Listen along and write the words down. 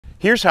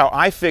Here's how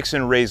I fix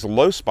and raise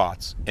low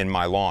spots in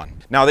my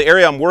lawn. Now the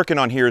area I'm working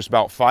on here is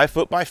about 5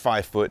 foot by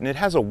 5 foot and it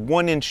has a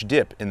 1-inch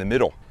dip in the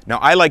middle. Now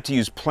I like to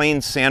use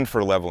plain sand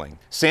for leveling.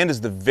 Sand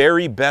is the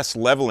very best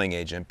leveling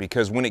agent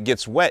because when it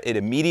gets wet, it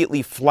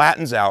immediately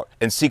flattens out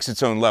and seeks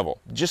its own level,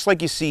 just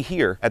like you see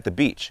here at the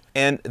beach.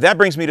 And that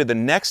brings me to the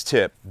next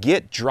tip: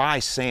 get dry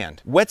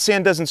sand. Wet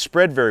sand doesn't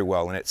spread very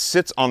well and it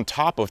sits on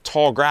top of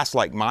tall grass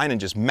like mine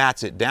and just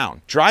mats it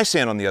down. Dry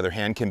sand, on the other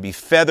hand, can be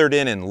feathered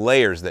in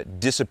layers that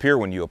disappear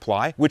when you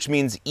apply, which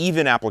means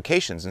even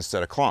applications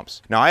instead of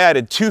clumps. Now I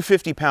added 2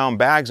 50-pound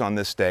bags on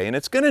this day and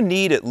it's gonna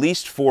need at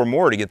least 4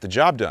 more to get the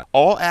job done.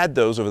 I'll add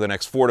those over the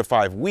next 4 to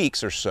 5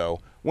 weeks or so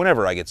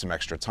whenever I get some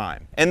extra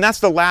time. And that's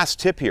the last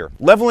tip here.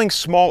 Leveling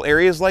small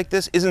areas like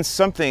this isn't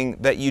something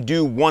that you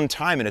do one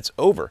time and it's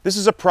over. This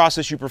is a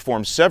process you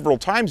perform several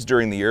times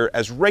during the year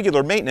as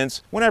regular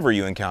maintenance whenever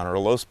you encounter a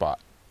low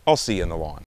spot. I'll see you in the lawn.